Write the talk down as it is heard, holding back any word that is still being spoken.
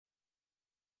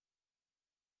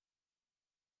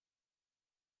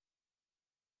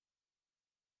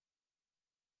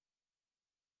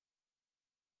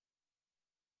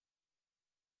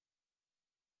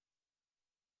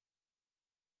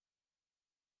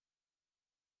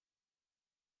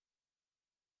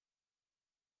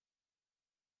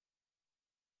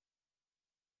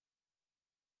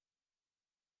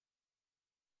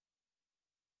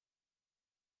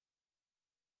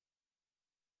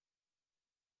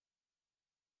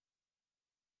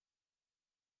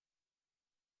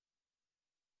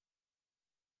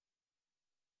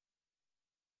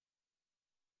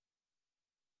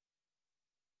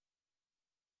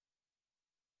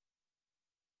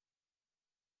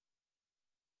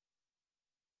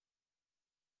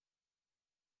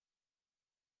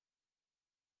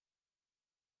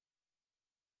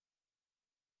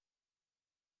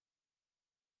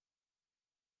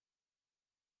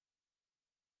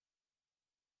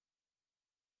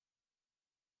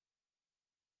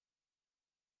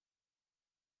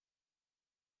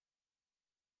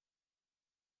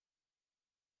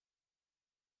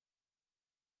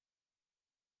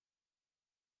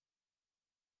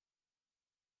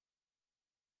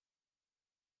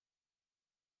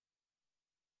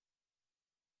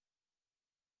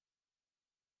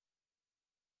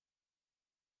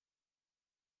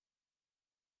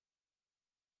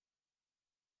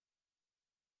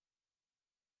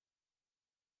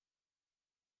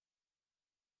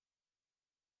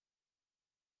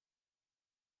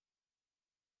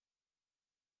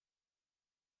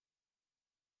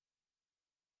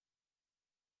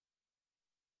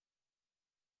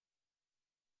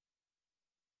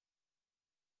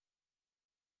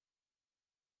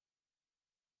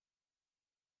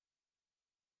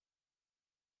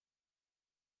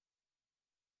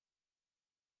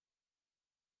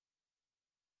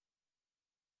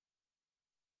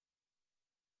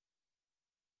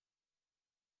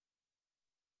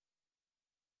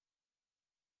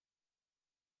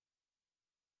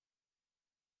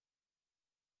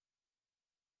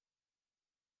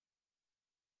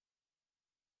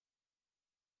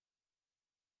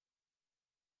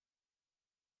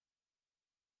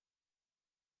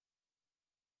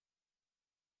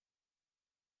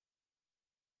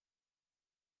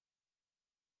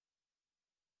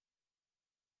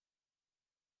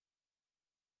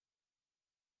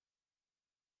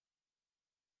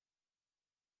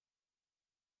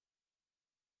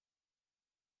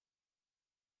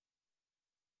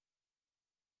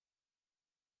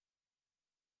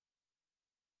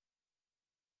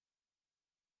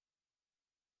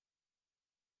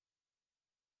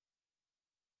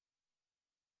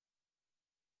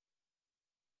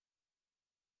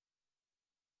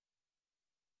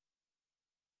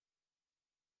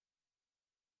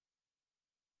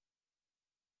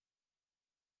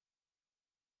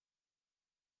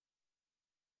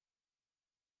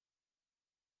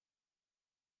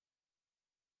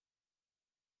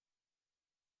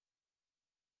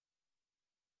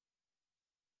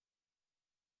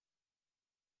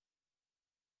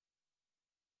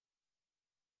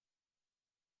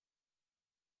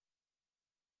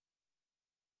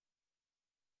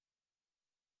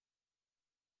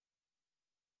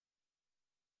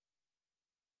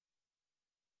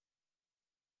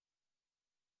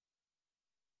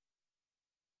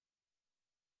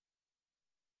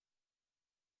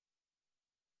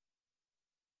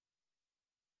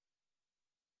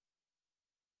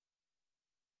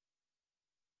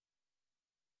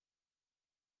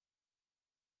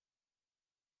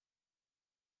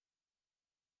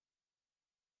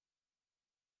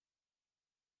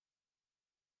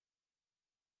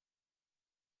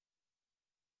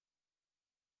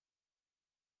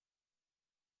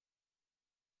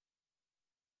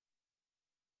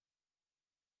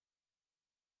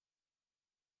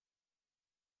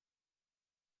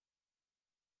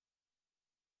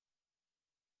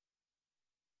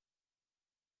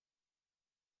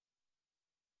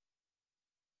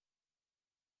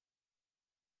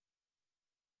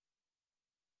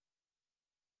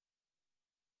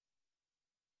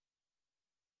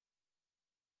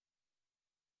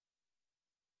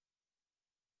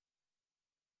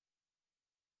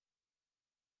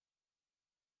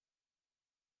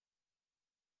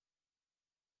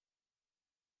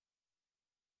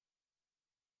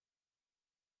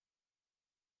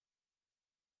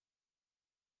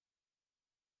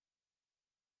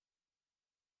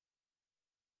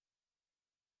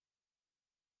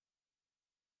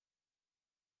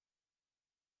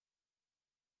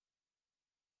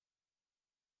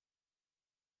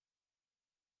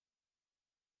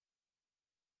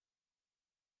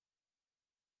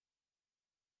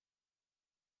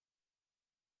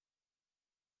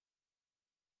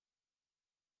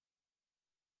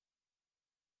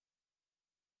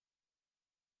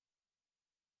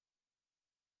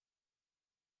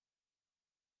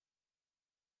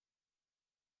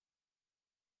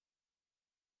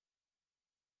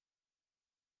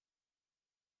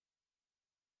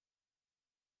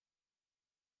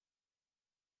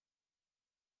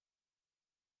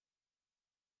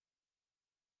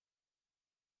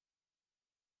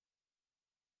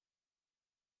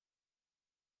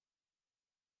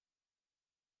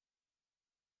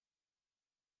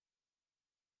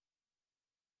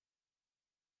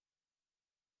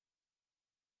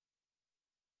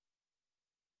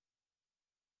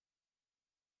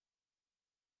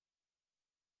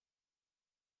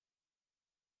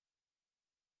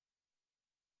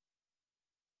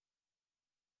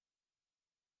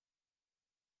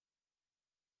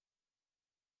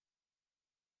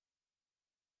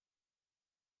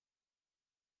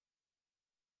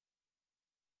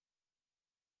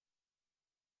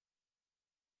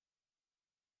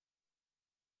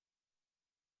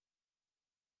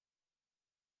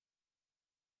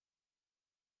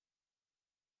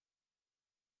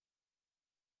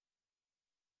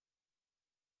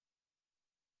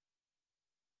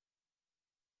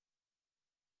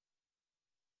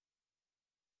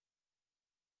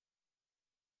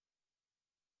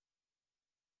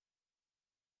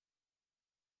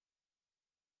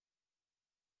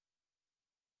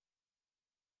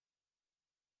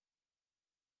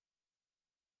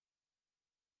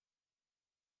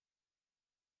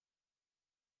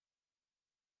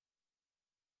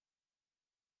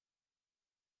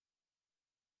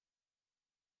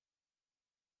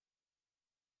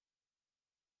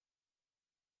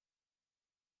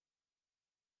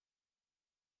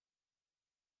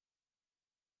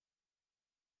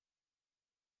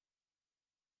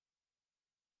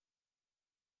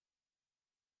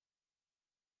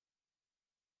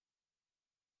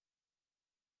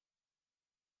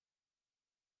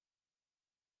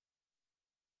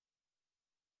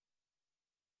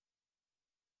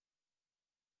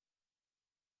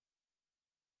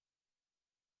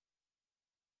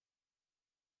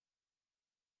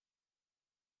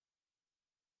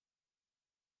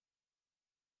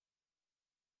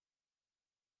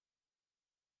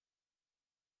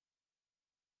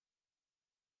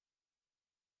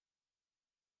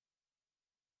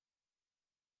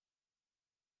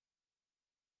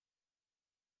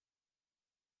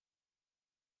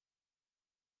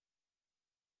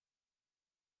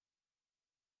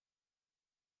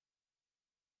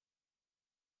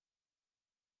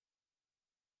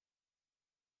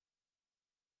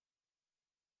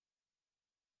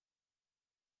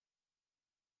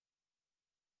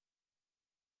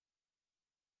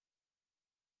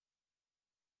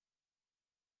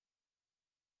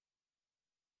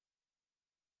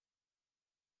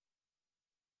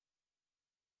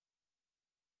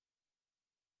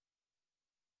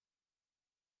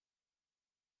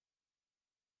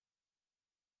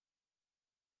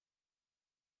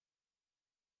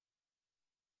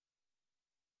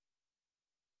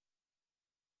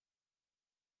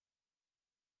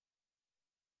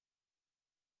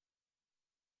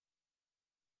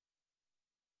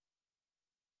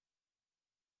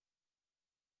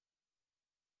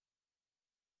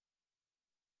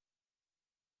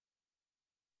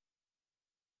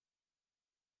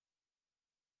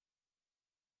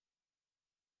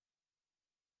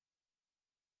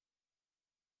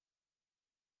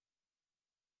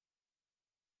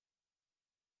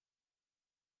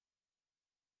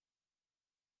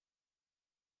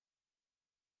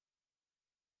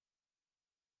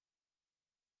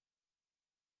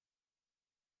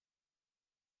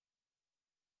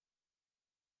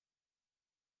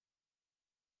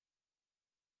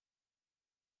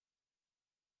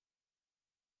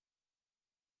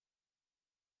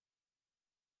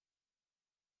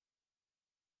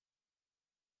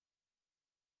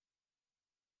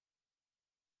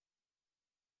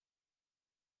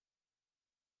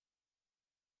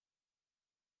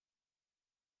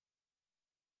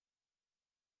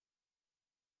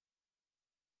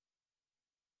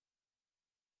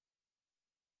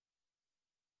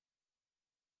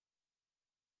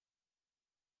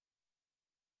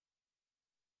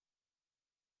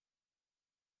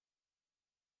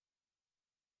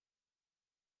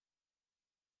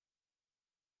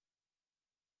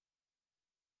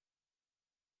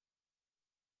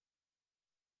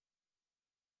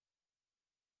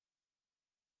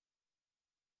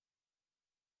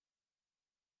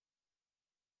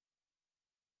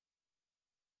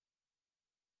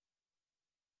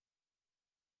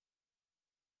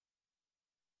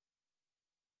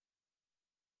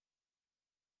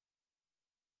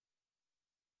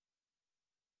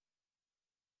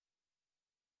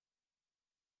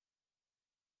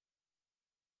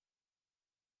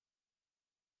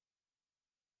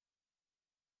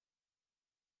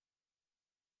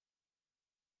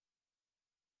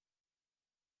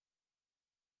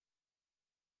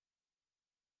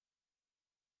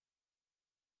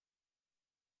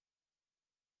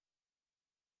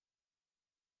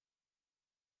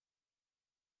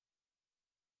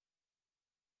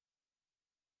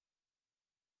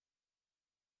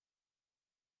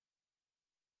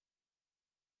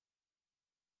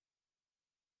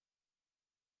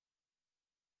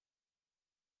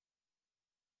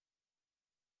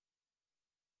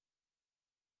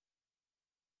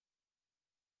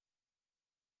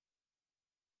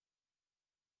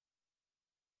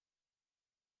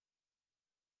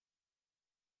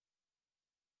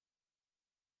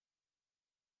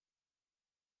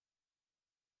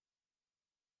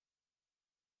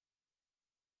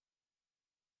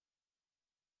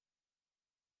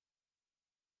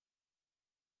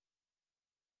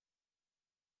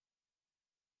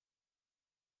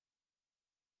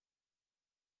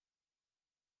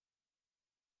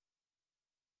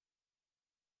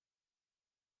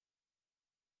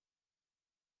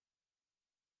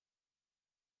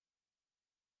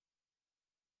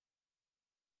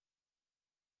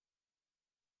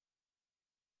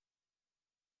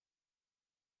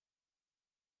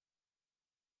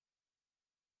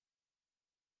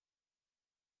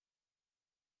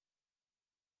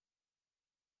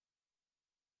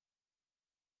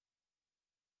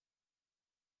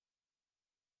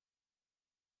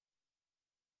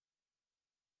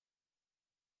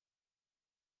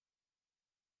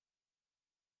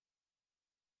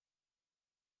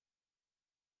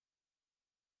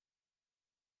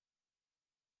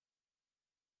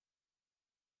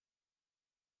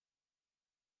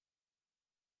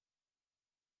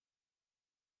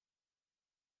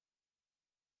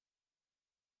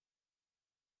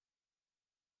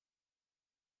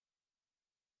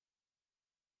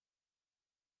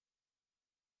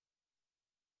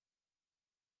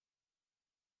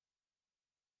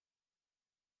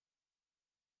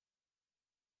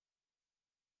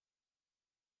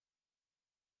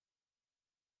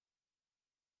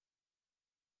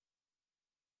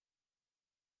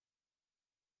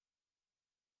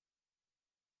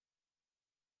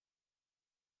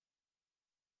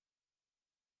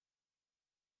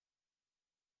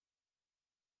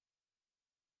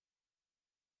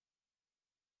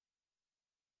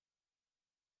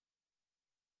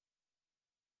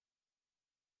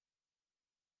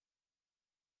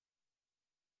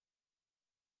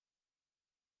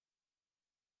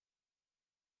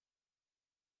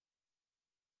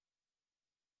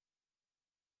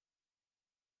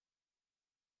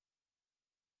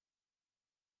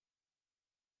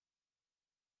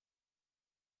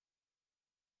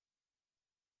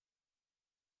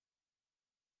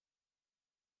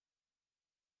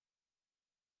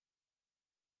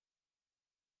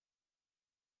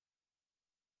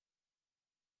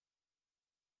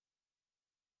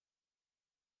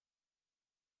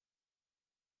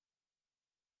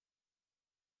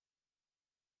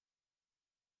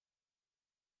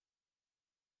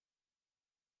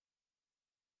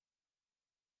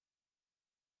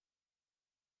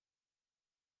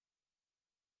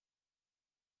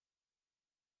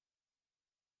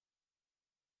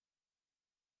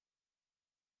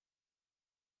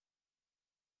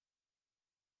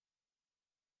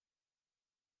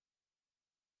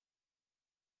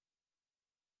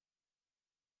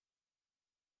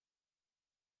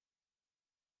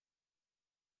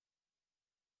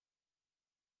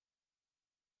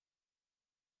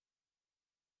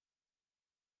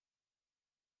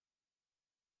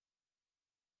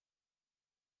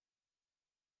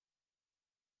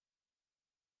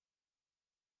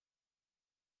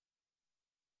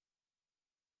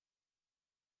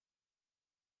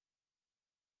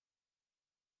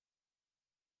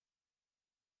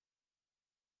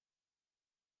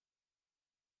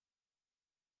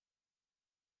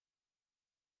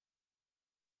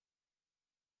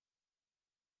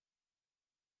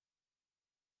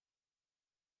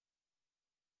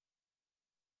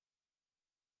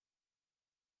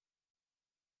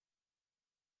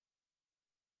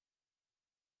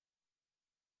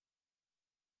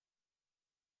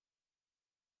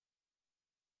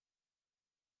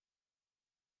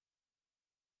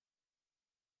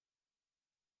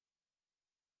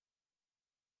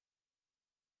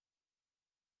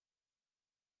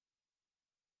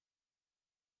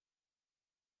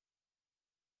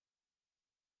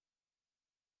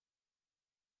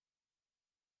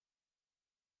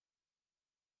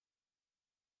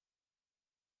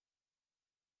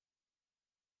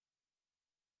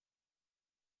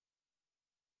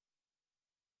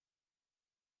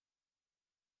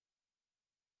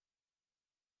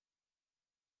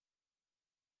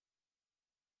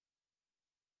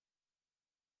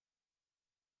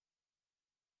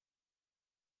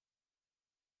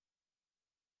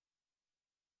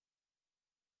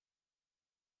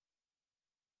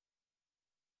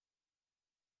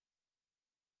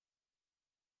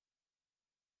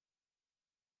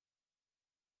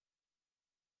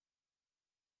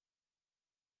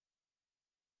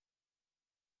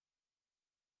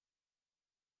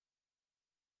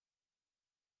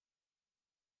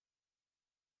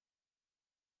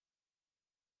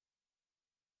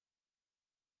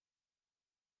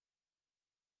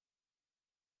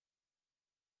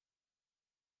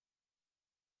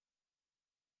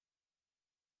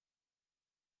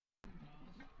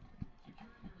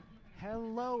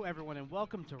Hello, everyone, and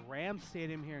welcome to Rams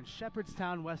Stadium here in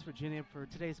Shepherdstown, West Virginia for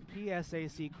today's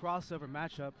PSAC crossover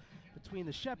matchup between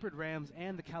the Shepherd Rams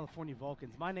and the California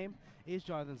Vulcans. My name is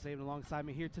Jonathan Saban. Alongside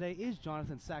me here today is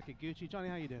Jonathan Sakaguchi. Johnny,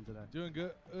 how you doing today? Doing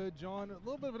good, John. A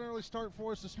little bit of an early start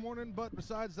for us this morning, but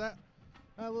besides that,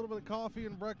 I had a little bit of coffee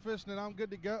and breakfast, and I'm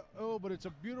good to go. Oh, but it's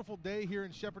a beautiful day here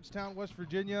in Shepherdstown, West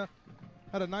Virginia.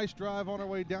 Had a nice drive on our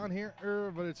way down here,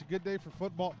 but it's a good day for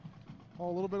football. A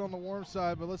little bit on the warm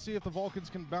side, but let's see if the Vulcans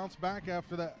can bounce back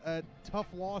after that tough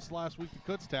loss last week to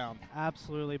Kutztown.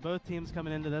 Absolutely. Both teams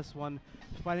coming into this one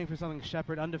fighting for something.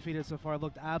 Shepherd, undefeated so far,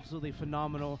 looked absolutely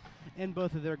phenomenal in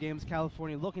both of their games.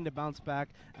 California looking to bounce back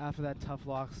after that tough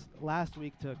loss last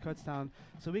week to Kutztown.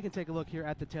 So we can take a look here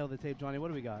at the tail of the tape. Johnny, what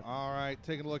do we got? All right,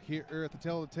 taking a look here at the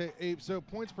tail of the tape. So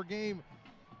points per game.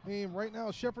 Right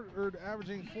now, Shepherd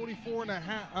averaging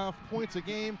 44.5 points a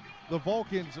game. The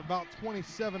Vulcans about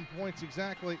 27 points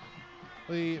exactly.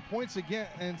 The points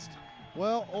against,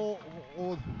 well,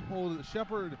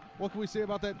 Shepherd, what can we say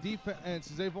about that defense?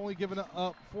 They've only given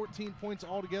up 14 points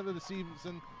altogether this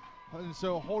season, and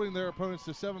so holding their opponents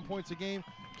to 7 points a game.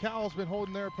 Cal's been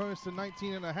holding their opponents to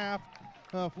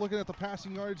 19.5. Looking at the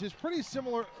passing yardage, it's pretty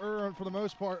similar for the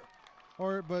most part.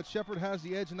 But Shepherd has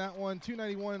the edge in that one,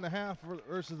 291.5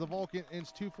 versus the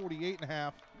Vulcans,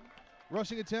 248.5.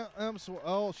 Rushing attempts,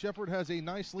 well, Shepherd has a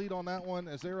nice lead on that one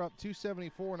as they're up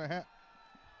 274.5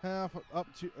 up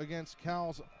to against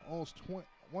Cal's almost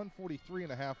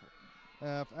 143.5.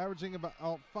 Averaging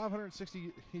about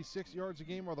 566 yards a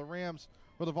game, or the Rams,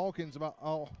 or the Vulcans about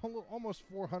almost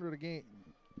 400 a game.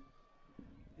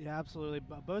 Yeah, absolutely.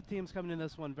 Both teams coming in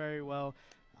this one very well.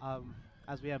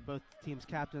 As we have both teams'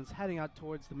 captains heading out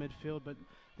towards the midfield. But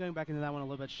going back into that one a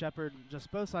little bit, Shepherd, just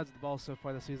both sides of the ball so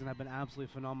far this season have been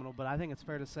absolutely phenomenal. But I think it's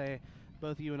fair to say,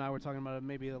 both you and I were talking about it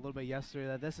maybe a little bit yesterday,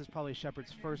 that this is probably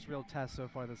Shepherd's first real test so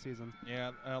far this season.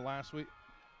 Yeah, last week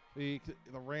the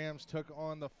Rams took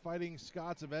on the Fighting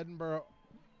Scots of Edinburgh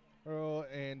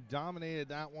and dominated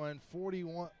that one.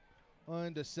 41-7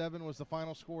 was the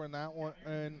final score in that one.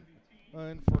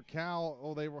 And for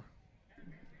Cal, they were...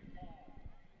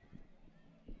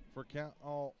 For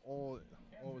Cal, what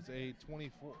was a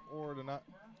 24 to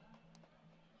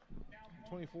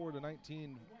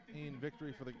 19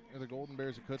 victory for the Golden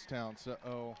Bears of Kutztown.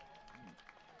 So,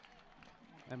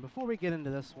 and before we get into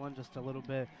this one, just a little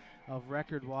bit of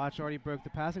record watch. Already broke the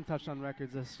passing touchdown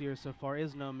records this year so far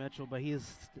is Noah Mitchell, but he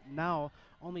is now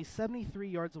only 73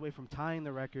 yards away from tying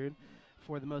the record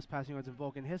for the most passing yards in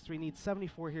Vulcan history. Needs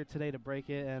 74 here today to break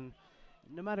it, and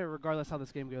no matter, regardless how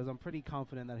this game goes, I'm pretty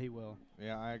confident that he will.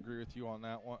 Yeah, I agree with you on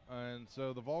that one. And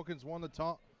so the Vulcans won the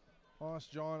toss.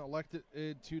 John elected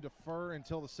to defer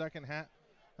until the second half.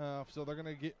 So they're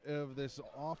going to give this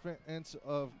offense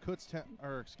of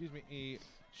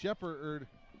Shepherd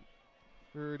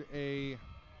a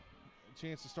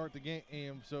chance to start the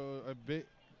game. So a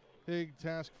big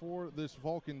task for this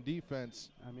Vulcan defense.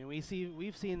 I mean, we've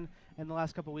seen in the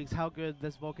last couple of weeks how good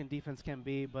this Vulcan defense can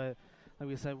be, but like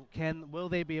we said, will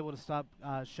they be able to stop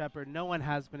Shepherd? No one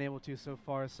has been able to so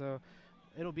far, so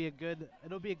it'll be a good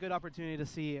opportunity to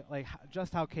see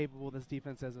just how capable this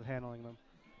defense is of handling them.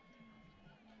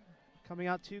 Coming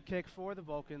out to kick for the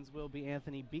Vulcans will be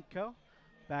Anthony Beatko.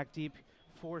 Back deep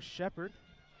for Shepherd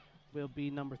will be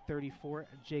number 34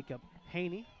 Jacob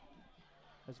Haney,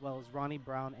 as well as Ronnie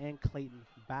Brown and Clayton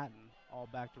Batten, all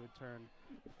back to return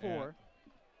for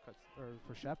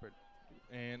Shepherd.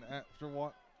 And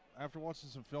after watching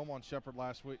some film on Shepherd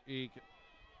last week,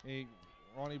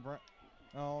 Ronnie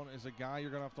Brown is a guy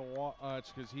you're going to have to watch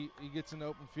because he gets in the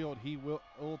open field, he will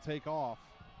take off.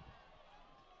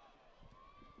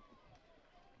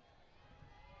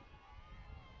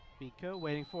 Biko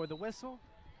waiting for the whistle.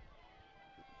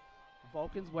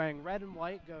 Vulcans wearing red and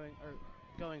white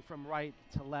going from right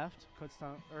to left.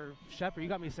 Shepherd, you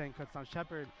got me saying Kutztown.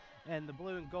 Shepherd and the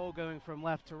blue and gold going from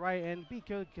left to right, and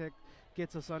Biko kick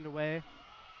gets us underway.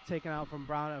 Taken out from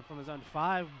Brown from his own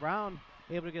 5. Brown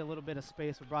able to get a little bit of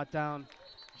space, but brought down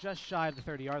just shy of the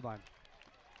 30-yard line.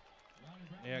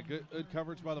 Yeah, good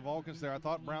coverage by the Vulcans there. I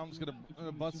thought Brown was going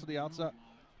to bust to the outside.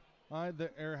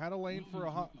 There had a lane for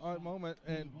a hot moment,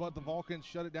 but the Vulcans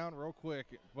shut it down real quick.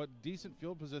 But decent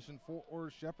field position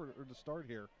for Shepherd to start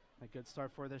here. A good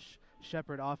start for the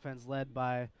Shepherd offense, led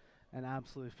by an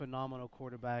absolutely phenomenal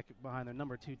quarterback behind their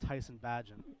number 2, Tyson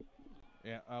Badgen.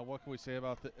 Yeah, what can we say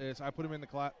about this? I put him in the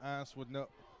class with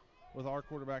our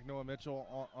quarterback Noah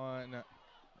Mitchell on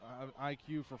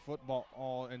IQ for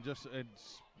football, and just a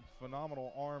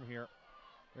phenomenal arm here.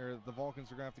 The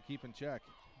Vulcans are going to have to keep in check.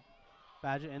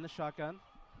 Badger in the shotgun,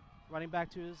 running back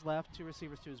to his left, 2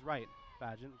 receivers to his right.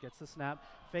 Badgett gets the snap,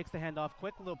 fakes the handoff,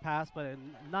 quick little pass, but a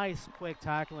nice quick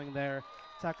tackling there.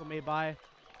 Tackle made by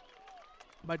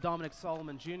Dominic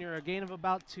Solomon Jr. A gain of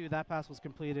about 2. That pass was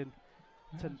completed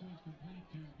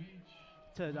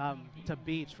to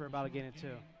Beach for about a gain of 2.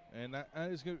 And that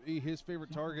is going to be his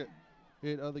favorite target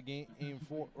hit of the game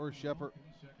for or Shepherd.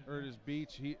 Or it is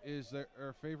Beach. He is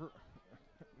their favorite,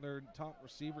 their top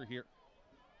receiver here.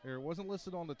 It wasn't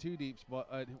listed on the 2 deeps, but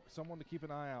someone to keep an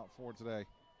eye out for today.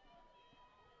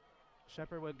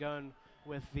 Shepherd would go in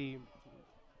with the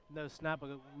no snap, but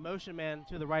motion man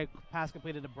to the right, pass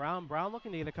completed to Brown. Brown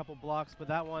looking to get a couple blocks, but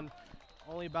that one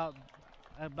only about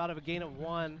of a gain of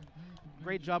 1.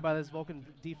 Great job by this Vulcan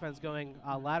defense going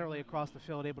laterally across the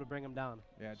field, able to bring him down.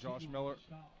 Yeah, Josh Miller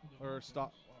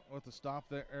stop with the stop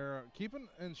there. Keeping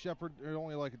in Shepherd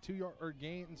only like a 2-yard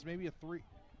gain, it's maybe a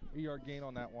 3-yard gain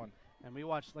on that one. And we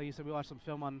watched, like you said, we watched some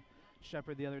film on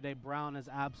Shepherd the other day. Brown is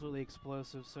absolutely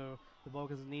explosive, so the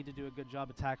Vulcans need to do a good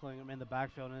job of tackling him in the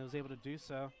backfield, and he was able to do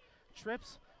so.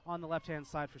 Trips on the left-hand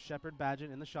side for Shepherd.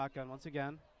 Badgett in the shotgun once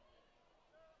again.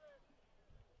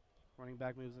 Running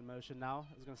back moves in motion now.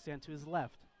 Is going to stand to his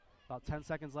left. About 10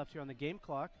 seconds left here on the game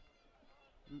clock.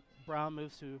 Brown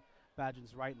moves to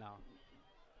Badgett's right now.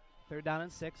 3rd down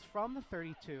and 6 from the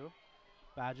 32.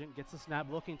 Badgett gets the snap,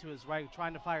 looking to his right,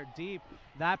 trying to fire deep.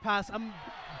 That pass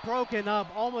broken up.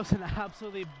 Almost an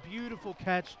absolutely beautiful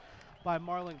catch by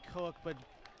Marlon Cook, but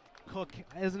Cook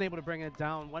isn't able to bring it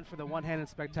down. Went for the one-handed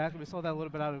spectacular. We saw that a little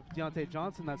bit out of Deontay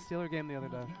Johnson, that Steeler game the other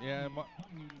day.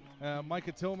 Yeah,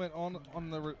 Micah Tillman on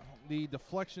the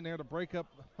deflection there to break up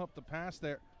the pass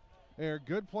there.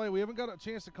 Good play. We haven't got a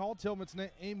chance to call Tillman's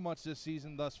name much this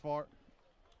season thus far,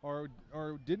 or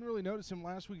didn't really notice him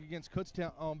last week against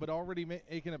Kutztown, but already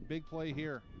making a big play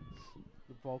here.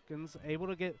 The Vulcans able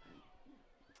to get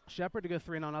Shepherd to go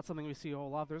 3-0, not something we see a whole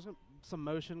lot. There's some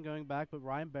motion going back, but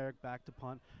Ryan Barrick back to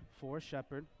punt for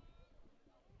Shepherd.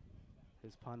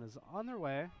 His punt is on their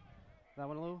way. That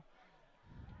one a little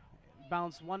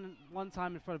bounced one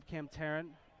time in front of Cam Tarrant.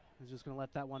 He's just going to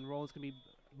let that one roll. It's going to be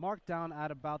marked down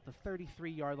at about the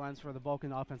 33-yard lines for the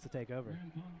Vulcan offense to take over.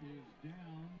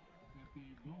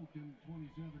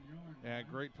 Yeah,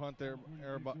 great punt there.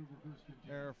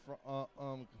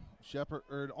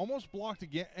 Shepherd almost blocked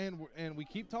again, and we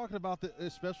keep talking about the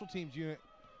special teams unit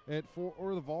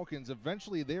for the Vulcans.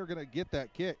 Eventually, they're going to get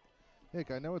that kick. Nick,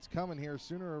 I know it's coming here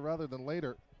sooner rather than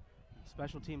later.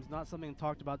 Special teams, not something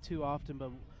talked about too often,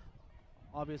 but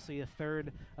obviously a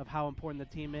third of how important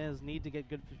the team is. Need to get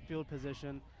good field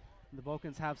position. And the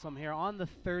Vulcans have some here on the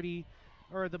 30,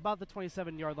 or about the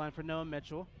 27-yard line for Noah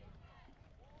Mitchell.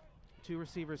 2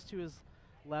 receivers to his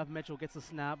left. Mitchell gets the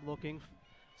snap, looking,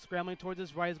 scrambling towards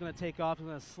his right. He's going to take off. He's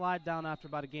going to slide down after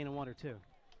about a gain of 1 or 2.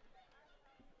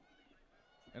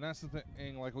 And that's the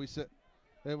thing, like we said,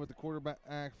 with the quarterback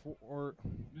or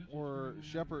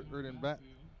Shepherd and back.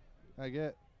 I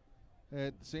get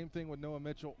same thing with Noah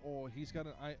Mitchell. Oh, he's got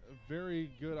a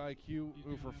very good IQ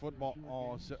for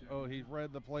football. He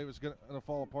read the play was going to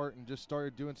fall apart and just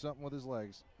started doing something with his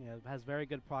legs. Yeah, has very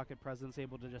good pocket presence,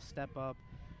 able to just step up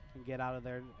and get out of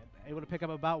there. Able to pick up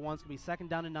about 1. It's going to be 2nd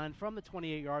down and 9 from the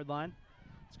 28-yard line.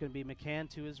 It's going to be McCann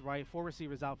to his right. 4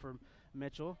 receivers out for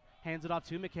Mitchell. Hands it off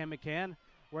to McCann. McCann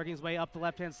working his way up the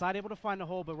left-hand side, able to find a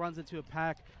hole, but runs into a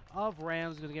pack of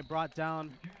Rams. Going to get brought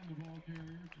down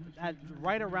at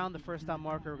right around the 1st down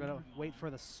marker. We're going to wait for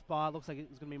the spot. Looks like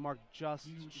it's going to be marked just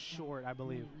short, I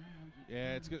believe.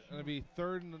 Yeah, it's going to be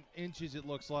 3rd and inches, it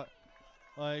looks like.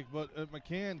 But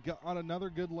McCann got on another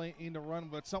good lane to run.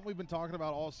 But something we've been talking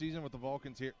about all season with the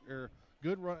Vulcans here.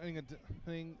 Good running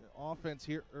offense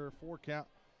here, for count.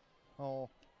 Well,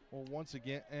 once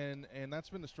again, and that's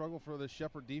been the struggle for the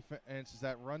Shepherd defense, is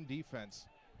that run defense.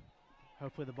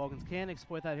 Hopefully the Vulcans can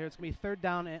exploit that here. It's going to be 3rd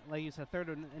down, like you said,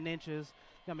 3rd and inches.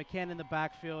 Got McCann in the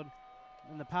backfield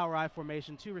in the power I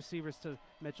formation. 2 receivers to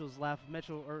Mitchell's left.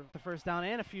 Mitchell, or the 1st down,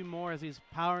 and a few more as he's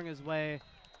powering his way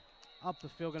up the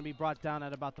field. Going to be brought down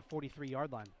at about the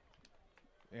 43-yard line.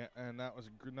 Yeah, and that was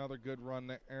another good run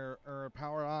there.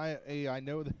 Power I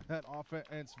know that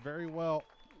offense very well.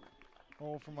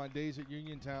 From my days at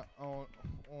Uniontown,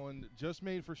 on just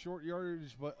made for short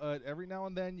yardage, but every now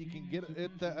and then you can get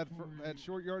it at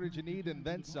short yardage you need and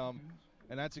then some,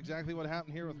 and that's exactly what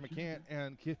happened here with McCann,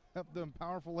 and kept them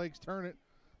powerful legs turn it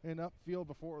in upfield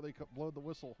before they blow the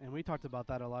whistle. And we talked about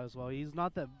that a lot as well. He's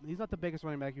not the biggest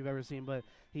running back you've ever seen, but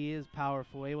he is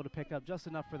powerful, able to pick up just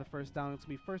enough for the 1st down. It's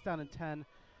going to be 1st down and 10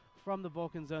 from the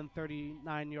Vulcan zone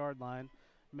 39-yard line.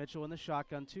 Mitchell in the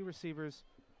shotgun, 2 receivers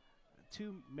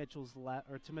to Mitchell's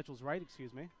right,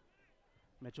 excuse me.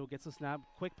 Mitchell gets the snap,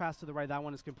 quick pass to the right. That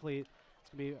one is complete. It's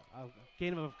going to be a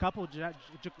gain of a couple to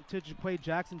Jaquay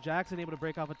Jackson. Jackson able to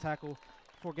break off a tackle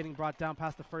before getting brought down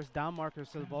past the first down marker,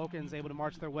 so the Vulcans able to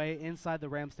march their way inside the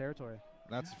Rams territory.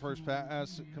 That's the first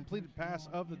completed pass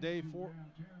of the day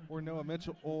for Noah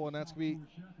Mitchell, and that's going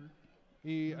to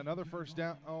be another first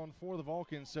down for the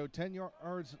Vulcans. So 10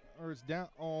 yards down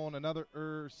on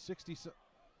another 60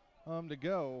 to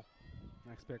go.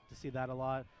 I expect to see that a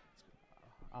lot.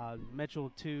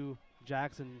 Mitchell to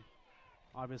Jackson,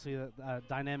 obviously a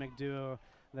dynamic duo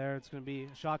there. It's going to be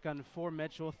shotgun for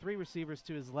Mitchell, 3 receivers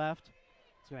to his left.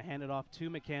 He's going to hand it off to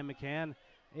McCann. McCann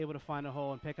able to find a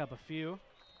hole and pick up a few.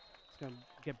 It's going to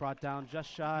get brought down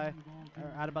just shy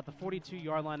at about the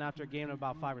 42-yard line after a gain of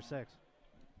about 5 or 6.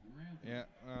 Yeah,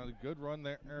 good run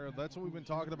there. That's what we've been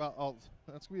talking about.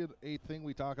 That's going to be a thing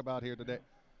we talk about here today,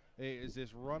 is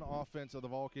this run offense of the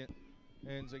Vulcans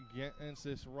against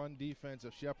this run defense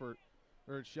of Shepherd.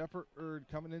 Shepherd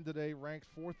coming in today ranked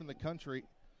 4th in the country.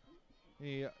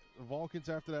 The Vulcans,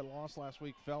 after that loss last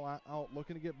week, fell out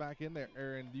looking to get back in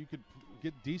there, and you could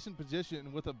get decent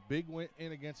position with a big win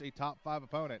in against a top 5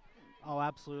 opponent. Oh,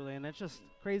 absolutely, and it's just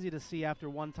crazy to see after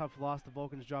one tough loss, the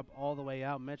Vulcans drop all the way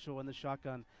out. Mitchell in the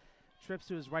shotgun trips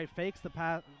to his right, fakes the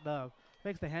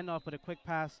handoff, but a quick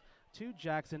pass to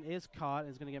Jackson is caught.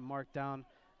 Is going to get marked down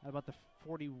at about the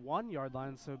 41-yard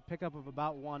line, so pickup of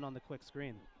about 1 on the quick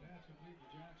screen.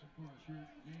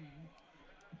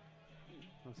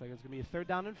 Looks like it's going to be a 3rd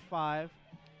down and 5.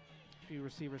 A few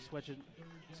receivers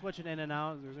switching in and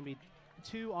out. There's going to be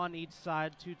 2 on each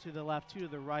side, 2 to the left, 2 to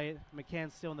the right.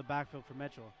 McCann's still in the backfield for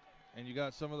Mitchell. And you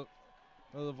got some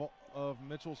of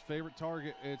Mitchell's favorite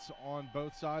target. It's on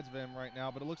both sides of him right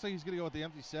now, but it looks like he's going to go with the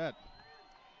empty set.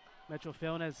 Mitchell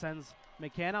filling it, sends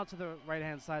McCann out to the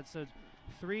right-hand side. So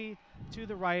 3 to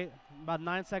the right, about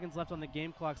 9 seconds left on the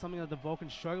game clock. Something that the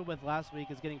Vulcans struggled with last week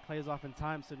is getting plays off in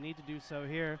time, so need to do so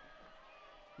here.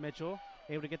 Mitchell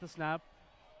able to get the snap,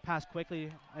 pass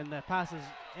quickly, and the pass is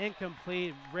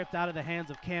incomplete, ripped out of the hands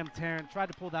of Cam Tarrant.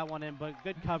 Tried to pull that one in, but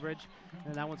good coverage,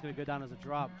 and that one's going to go down as a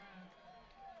drop.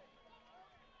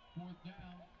 4th down,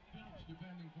 Phillips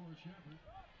defending for Shepherd.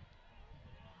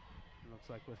 Looks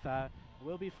like with that, it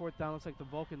will be 4th down. Looks like the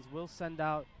Vulcans will send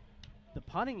out the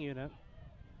punting unit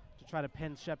to try to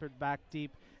pin Shepherd back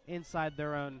deep inside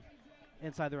their own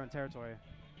territory.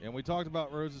 And we talked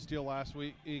about Rosensteel last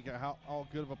week, how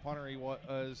good of a punter he was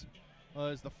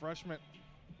as the freshman,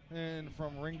 and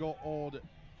from Ringgold,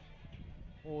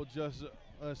 just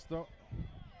us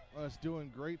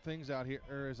doing great things out here.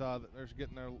 There's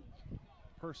getting their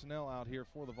personnel out here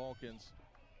for the Vulcans.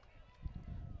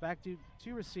 Back to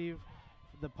receive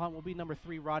the punt will be number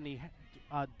 3, Rodney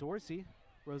Dorsey.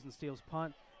 Rosensteel's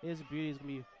punt is a beauty. It's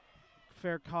going to be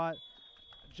fair caught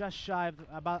just shy of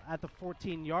about at the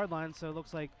 14-yard line, so it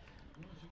looks like